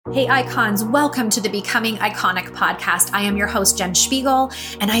Hey icons, welcome to the Becoming Iconic podcast. I am your host, Jen Spiegel,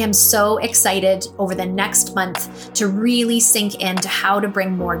 and I am so excited over the next month to really sink into how to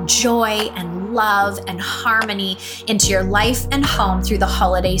bring more joy and love and harmony into your life and home through the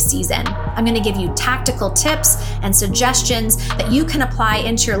holiday season. I'm going to give you tactical tips and suggestions that you can apply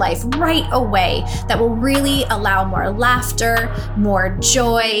into your life right away that will really allow more laughter, more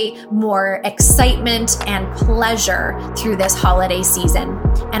joy, more excitement, and pleasure through this holiday season.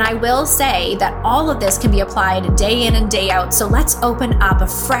 And I will say that all of this can be applied day in and day out. So let's open up a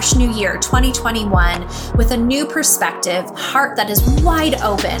fresh new year, 2021, with a new perspective, heart that is wide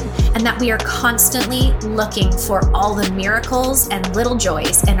open, and that we are constantly looking for all the miracles and little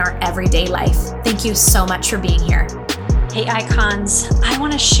joys in our everyday life. Thank you so much for being here. Hey icons, I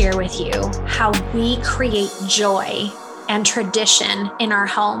want to share with you how we create joy and tradition in our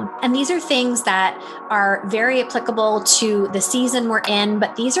home. And these are things that are very applicable to the season we're in,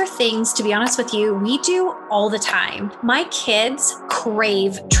 but these are things, to be honest with you, we do all the time. My kids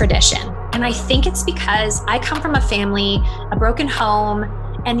crave tradition. And I think it's because I come from a family, a broken home,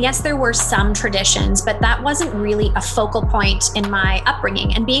 and yes, there were some traditions, but that wasn't really a focal point in my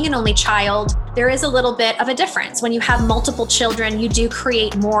upbringing. And being an only child, there is a little bit of a difference. When you have multiple children, you do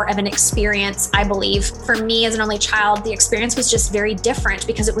create more of an experience, I believe. For me as an only child, the experience was just very different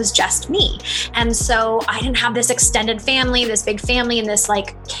because it was just me. And so I didn't have this extended family, this big family, and this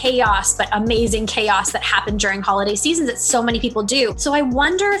like chaos, but amazing chaos that happened during holiday seasons that so many people do. So I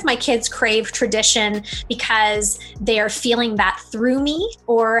wonder if my kids crave tradition because they are feeling that through me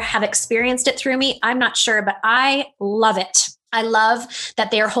or have experienced it through me. I'm not sure, but I love it. I love that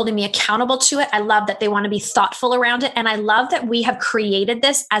they are holding me accountable to it. I love that they want to be thoughtful around it. And I love that we have created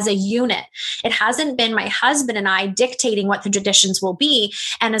this as a unit. It hasn't been my husband and I dictating what the traditions will be.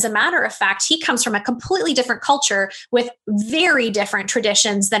 And as a matter of fact, he comes from a completely different culture with very different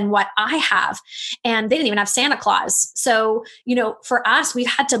traditions than what I have. And they didn't even have Santa Claus. So, for us, we've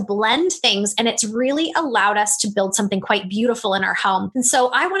had to blend things and it's really allowed us to build something quite beautiful in our home. And so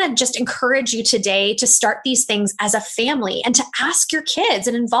I want to just encourage you today to start these things as a family and to ask your kids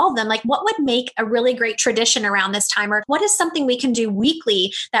and involve them. Like, what would make a really great tradition around this time? Or what is something we can do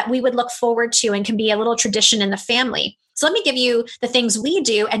weekly that we would look forward to and can be a little tradition in the family? So let me give you the things we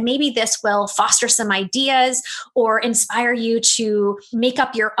do, and maybe this will foster some ideas or inspire you to make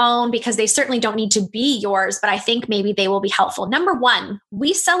up your own, because they certainly don't need to be yours, but I think maybe they will be helpful. Number one,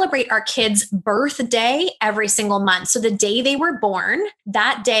 we celebrate our kids' birthday every single month. So the day they were born,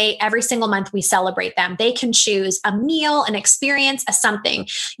 that day, every single month, we celebrate them. They can choose a meal, an experience, a something.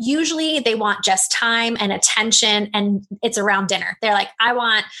 Usually they want just time and attention, and it's around dinner. They're like, I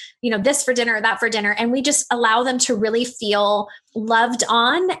want, this for dinner or that for dinner. And we just allow them to really feel loved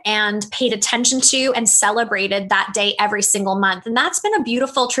on and paid attention to and celebrated that day every single month. And that's been a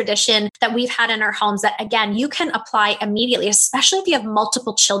beautiful tradition that we've had in our homes that, again, you can apply immediately, especially if you have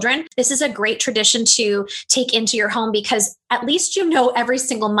multiple children. This is a great tradition to take into your home because at least every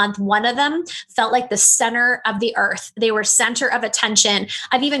single month, one of them felt like the center of the earth. They were center of attention.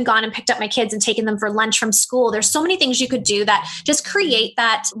 I've even gone and picked up my kids and taken them for lunch from school. There's so many things you could do that just create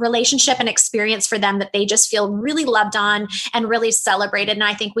that relationship and experience for them that they just feel really loved on and really celebrated. And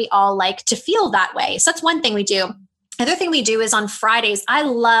I think we all like to feel that way. So that's one thing we do. Another thing we do is on Fridays, I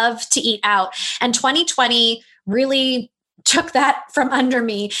love to eat out. And 2020 really took that from under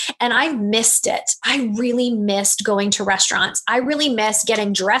me and I missed it. I really missed going to restaurants. I really missed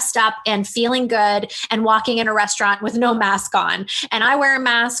getting dressed up and feeling good and walking in a restaurant with no mask on. And I wear a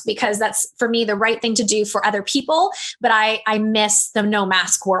mask because that's for me the right thing to do for other people, but I miss the no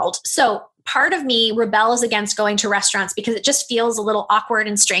mask world. So part of me rebels against going to restaurants because it just feels a little awkward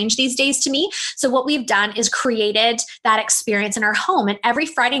and strange these days to me. So what we've done is created that experience in our home. And every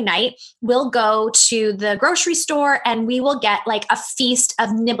Friday night, we'll go to the grocery store and we will get like a feast of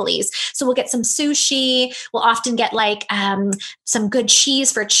nibblies. So we'll get some sushi. We'll often get like some good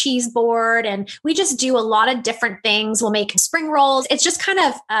cheese for a cheese board. And we just do a lot of different things. We'll make spring rolls. It's just kind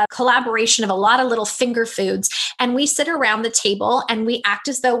of a collaboration of a lot of little finger foods. And we sit around the table and we act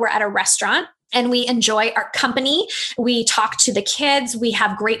as though we're at a restaurant. And we enjoy our company. We talk to the kids. We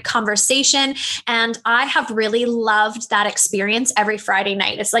have great conversation. And I have really loved that experience every Friday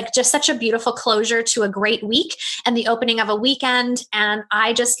night. It's like just such a beautiful closure to a great week and the opening of a weekend. And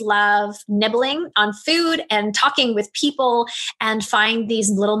I just love nibbling on food and talking with people and find these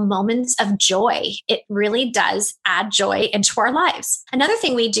little moments of joy. It really does add joy into our lives. Another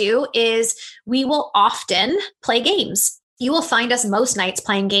thing we do is we will often play games. you will find us most nights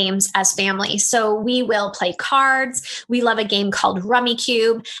playing games as family. So we will play cards. We love a game called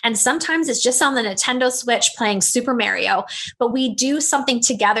Rummikub. And sometimes it's just on the Nintendo Switch playing Super Mario. But we do something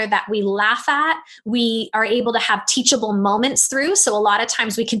together that we laugh at. We are able to have teachable moments through. So a lot of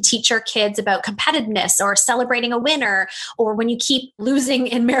times we can teach our kids about competitiveness or celebrating a winner, or when you keep losing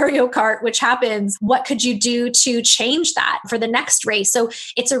in Mario Kart, which happens, what could you do to change that for the next race? So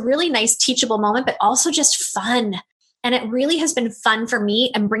it's a really nice teachable moment, but also just fun. And it really has been fun for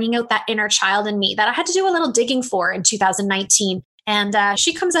me and bringing out that inner child in me that I had to do a little digging for in 2019. And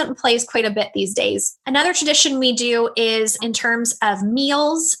she comes out and plays quite a bit these days. Another tradition we do is in terms of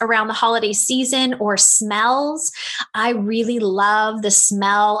meals around the holiday season or smells. I really love the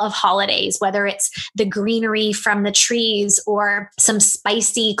smell of holidays, whether it's the greenery from the trees or some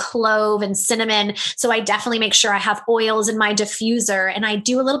spicy clove and cinnamon. So I definitely make sure I have oils in my diffuser, and I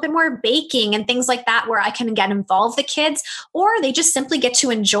do a little bit more baking and things like that where I can again involve the kids, or they just simply get to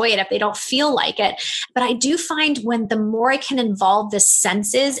enjoy it if they don't feel like it. But I do find when the more I can involve the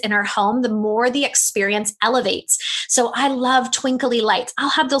senses in our home, the more the experience elevates. So I love twinkly lights. I'll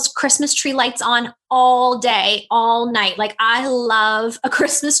have those Christmas tree lights on all day, all night. Like I love a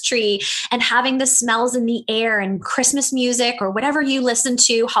Christmas tree and having the smells in the air and Christmas music or whatever you listen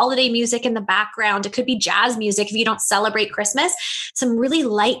to, holiday music in the background. It could be jazz music if you don't celebrate Christmas, some really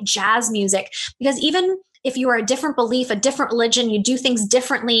light jazz music, because even if you are a different belief, a different religion, you do things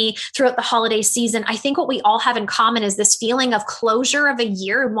differently throughout the holiday season. I think what we all have in common is this feeling of closure of a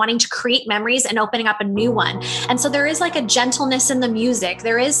year, wanting to create memories and opening up a new one. And so there is like a gentleness in the music.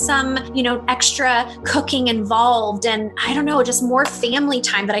 There is some, extra cooking involved, and I don't know, just more family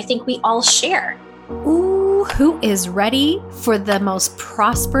time that I think we all share. Ooh, who is ready for the most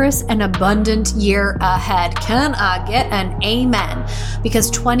prosperous and abundant year ahead? Can I get an amen? Because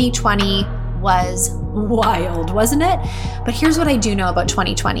 2020 was wild, wasn't it? But here's what I do know about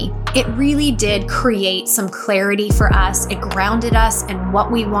 2020. It really did create some clarity for us. It grounded us in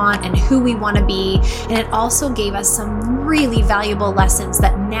what we want and who we want to be. And it also gave us some really valuable lessons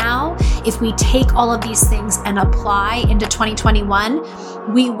that now, if we take all of these things and apply into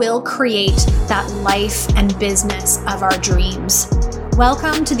 2021, we will create that life and business of our dreams.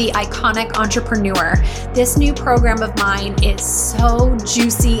 Welcome to the Iconic Entrepreneur. This new program of mine is so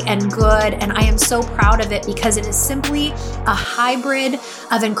juicy and good, and I am so proud of it because it is simply a hybrid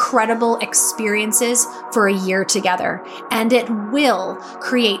of incredible experiences for a year together, and it will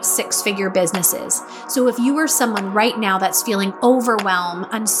create six-figure businesses. So if you are someone right now that's feeling overwhelmed,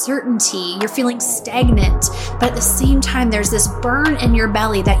 uncertainty, you're feeling stagnant, but at the same time, there's this burn in your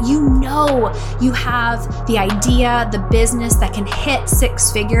belly that you know you have the idea, the business that can hit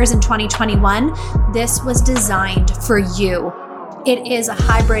six figures in 2021, this was designed for you. It is a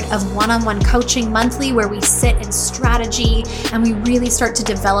hybrid of one-on-one coaching monthly where we sit in strategy and we really start to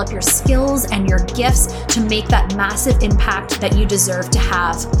develop your skills and your gifts to make that massive impact that you deserve to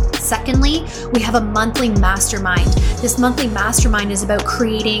have. Secondly, we have a monthly mastermind. This monthly mastermind is about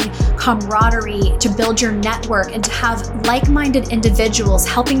creating camaraderie, to build your network, and to have like-minded individuals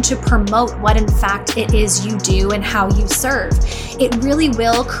helping to promote what in fact it is you do and how you serve. It really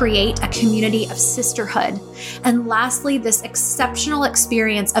will create a community of sisterhood. And lastly, this exceptional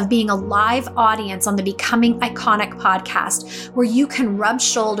experience of being a live audience on the Becoming Iconic podcast, where you can rub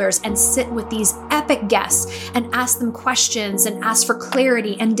shoulders and sit with these epic guests and ask them questions and ask for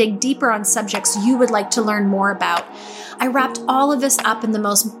clarity and dig deeper on subjects you would like to learn more about. I wrapped all of this up in the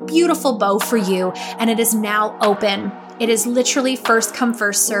most beautiful bow for you, and it is now open. It is literally first come,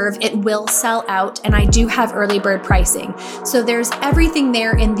 first serve. It will sell out, and I do have early bird pricing. So there's everything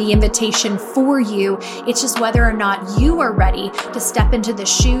there in the invitation for you. It's just whether or not you are ready to step into the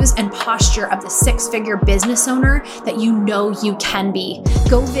shoes and posture of the six-figure business owner that you know you can be.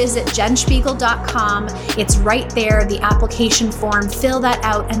 Go visit jenspiegel.com. It's right there, the application form. Fill that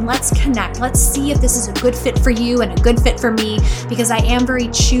out and let's connect. Let's see if this is a good fit for you and a good fit for me, because I am very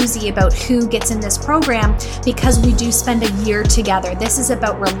choosy about who gets in this program, because we do spend a year together. This is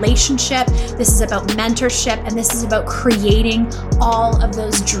about relationship, this is about mentorship, and this is about creating all of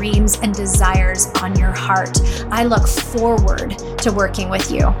those dreams and desires on your heart. I look forward to working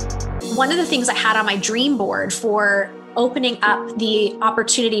with you. One of the things I had on my dream board for opening up the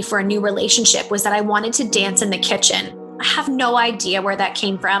opportunity for a new relationship was that I wanted to dance in the kitchen. I have no idea where that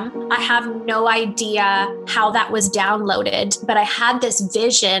came from. I have no idea how that was downloaded, but I had this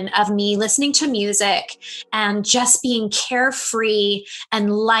vision of me listening to music and just being carefree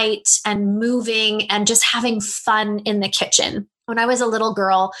and light and moving and just having fun in the kitchen. When I was a little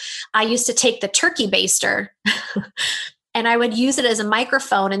girl, I used to take the turkey baster and I would use it as a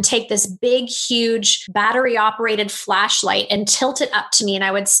microphone and take this big, huge battery operated flashlight and tilt it up to me. And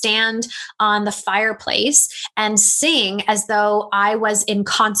I would stand on the fireplace and sing as though I was in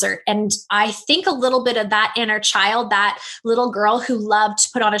concert. And I think a little bit of that inner child, that little girl who loved to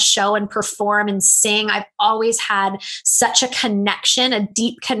put on a show and perform and sing, I've always had such a connection, a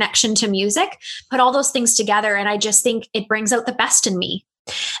deep connection to music. Put all those things together, and I just think it brings out the best in me.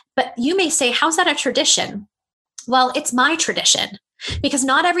 But you may say, how's that a tradition? Well, it's my tradition, because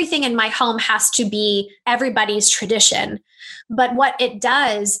not everything in my home has to be everybody's tradition. But what it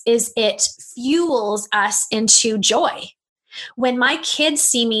does is it fuels us into joy. When my kids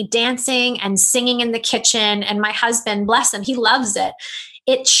see me dancing and singing in the kitchen, and my husband, bless him, he loves it.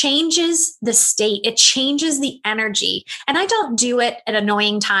 It changes the state. It changes the energy. And I don't do it at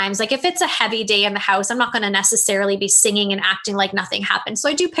annoying times. Like if it's a heavy day in the house, I'm not going to necessarily be singing and acting like nothing happened. So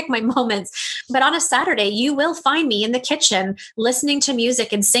I do pick my moments. But on a Saturday, you will find me in the kitchen listening to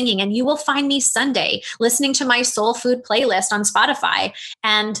music and singing. And you will find me Sunday listening to my soul food playlist on Spotify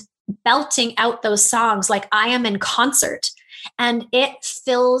and belting out those songs like I am in concert. And it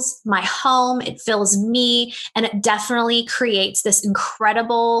fills my home, it fills me, and it definitely creates this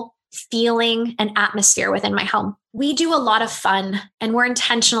incredible feeling and atmosphere within my home. We do a lot of fun, and we're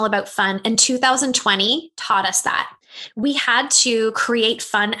intentional about fun. And 2020 taught us that. We had to create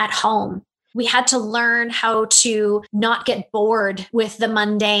fun at home. We had to learn how to not get bored with the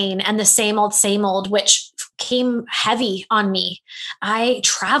mundane and the same old, which came heavy on me. I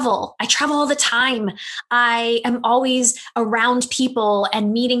travel all the time. I am always around people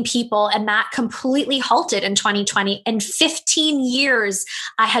and meeting people, and that completely halted in 2020. In 15 years,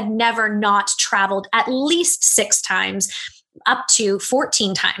 I had never not traveled at least 6 times, up to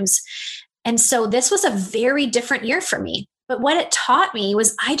 14 times. And so this was a very different year for me. But what it taught me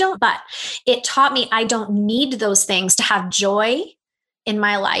was I don't need those things to have joy in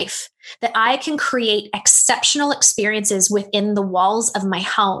my life, that I can create exceptional experiences within the walls of my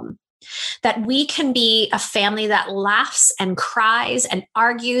home, that we can be a family that laughs and cries and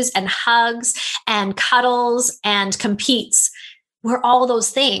argues and hugs and cuddles and competes. We're all those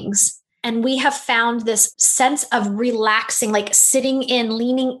things. And we have found this sense of relaxing, like sitting in,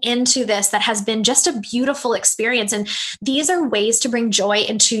 leaning into this, that has been just a beautiful experience. And these are ways to bring joy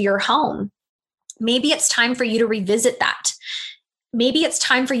into your home. Maybe it's time for you to revisit that. Maybe it's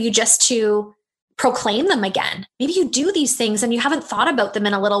time for you just to proclaim them again. Maybe you do these things and you haven't thought about them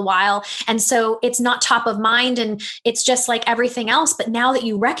in a little while. And so it's not top of mind and it's just like everything else. But now that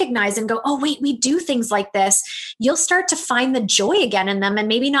you recognize and go, oh, wait, we do things like this, you'll start to find the joy again in them and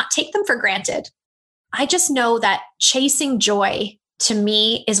maybe not take them for granted. I just know that chasing joy to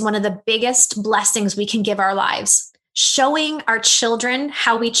me is one of the biggest blessings we can give our lives. Showing our children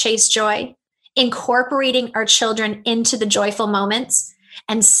how we chase joy, incorporating our children into the joyful moments,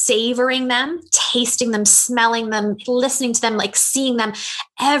 and savoring them, tasting them, smelling them, listening to them, like seeing them,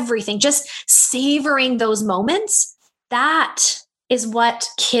 everything, just savoring those moments. That is what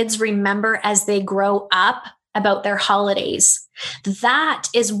kids remember as they grow up about their holidays. That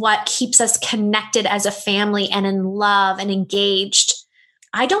is what keeps us connected as a family and in love and engaged.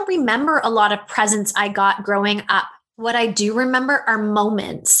 I don't remember a lot of presents I got growing up. What I do remember are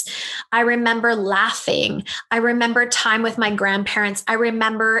moments. I remember laughing. I remember time with my grandparents. I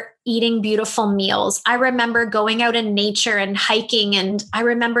remember eating beautiful meals. I remember going out in nature and hiking. And I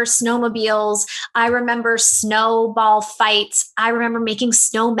remember snowmobiles. I remember snowball fights. I remember making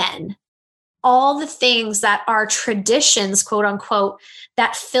snowmen. All the things that are traditions, quote unquote,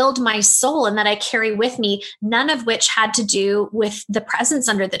 that filled my soul and that I carry with me, none of which had to do with the presents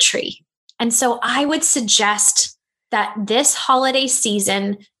under the tree. And so I would suggest that this holiday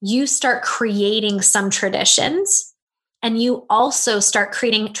season, you start creating some traditions, and you also start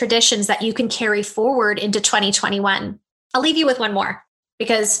creating traditions that you can carry forward into 2021. I'll leave you with one more,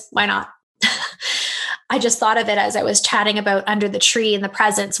 because why not? I just thought of it as I was chatting about under the tree and the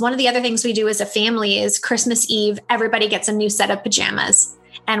presents. One of the other things we do as a family is Christmas Eve, everybody gets a new set of pajamas.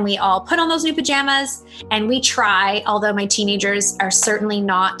 And we all put on those new pajamas and we try, although my teenagers are certainly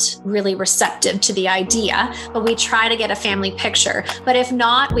not really receptive to the idea, but we try to get a family picture. But if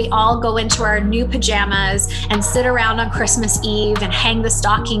not, we all go into our new pajamas and sit around on Christmas Eve and hang the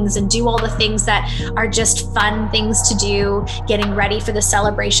stockings and do all the things that are just fun things to do, getting ready for the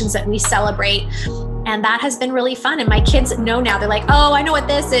celebrations that we celebrate. And that has been really fun. And my kids know now, they're like, oh, I know what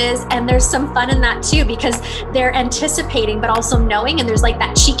this is. And there's some fun in that too, because they're anticipating, but also knowing. And there's like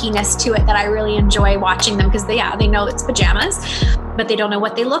that cheekiness to it that I really enjoy watching them, because they know it's pajamas, but they don't know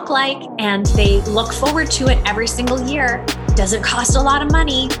what they look like. And they look forward to it every single year. Doesn't cost a lot of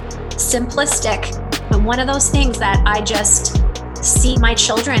money. Simplistic. But one of those things that I just see my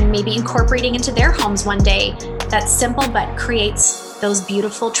children maybe incorporating into their homes one day, that's simple but creates those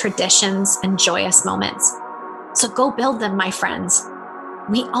beautiful traditions and joyous moments. So go build them, my friends.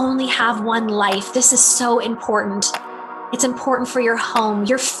 We only have one life. This is so important. It's important for your home,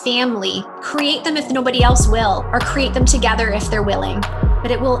 your family. Create them if nobody else will, or create them together if they're willing.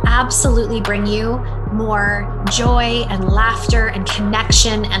 But it will absolutely bring you more joy and laughter and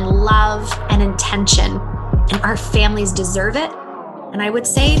connection and love and intention. And our families deserve it. And I would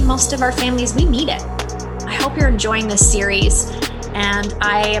say most of our families, we need it. I hope you're enjoying this series. And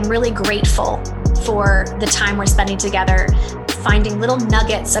I am really grateful for the time we're spending together, finding little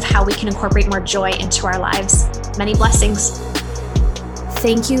nuggets of how we can incorporate more joy into our lives. Many blessings.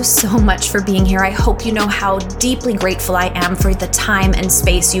 Thank you so much for being here. I hope you know how deeply grateful I am for the time and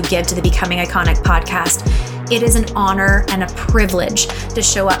space you give to the Becoming Iconic podcast. It is an honor and a privilege to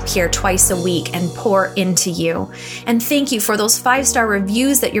show up here twice a week and pour into you. And thank you for those 5-star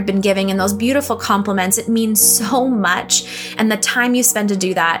reviews that you've been giving and those beautiful compliments. It means so much. And the time you spend to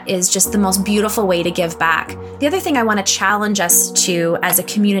do that is just the most beautiful way to give back. The other thing I want to challenge us to as a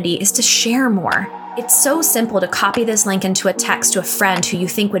community is to share more. It's so simple to copy this link into a text to a friend who you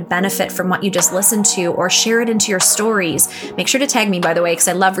think would benefit from what you just listened to, or share it into your stories. Make sure to tag me, by the way, because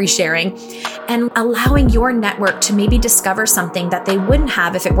I love resharing. And allowing your network to maybe discover something that they wouldn't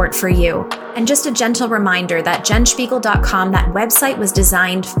have if it weren't for you. And just a gentle reminder that jenspiegel.com, that website was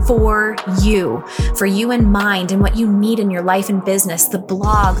designed for you in mind and what you need in your life and business. The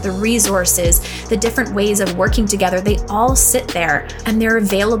blog, the resources, the different ways of working together, they all sit there and they're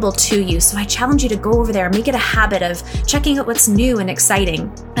available to you. So I challenge you to go over there, make it a habit of checking out what's new and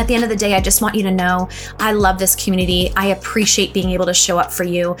exciting. At the end of the day, I just want you to know I love this community. I appreciate being able to show up for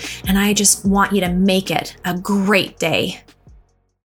you, and I just want you to make it a great day.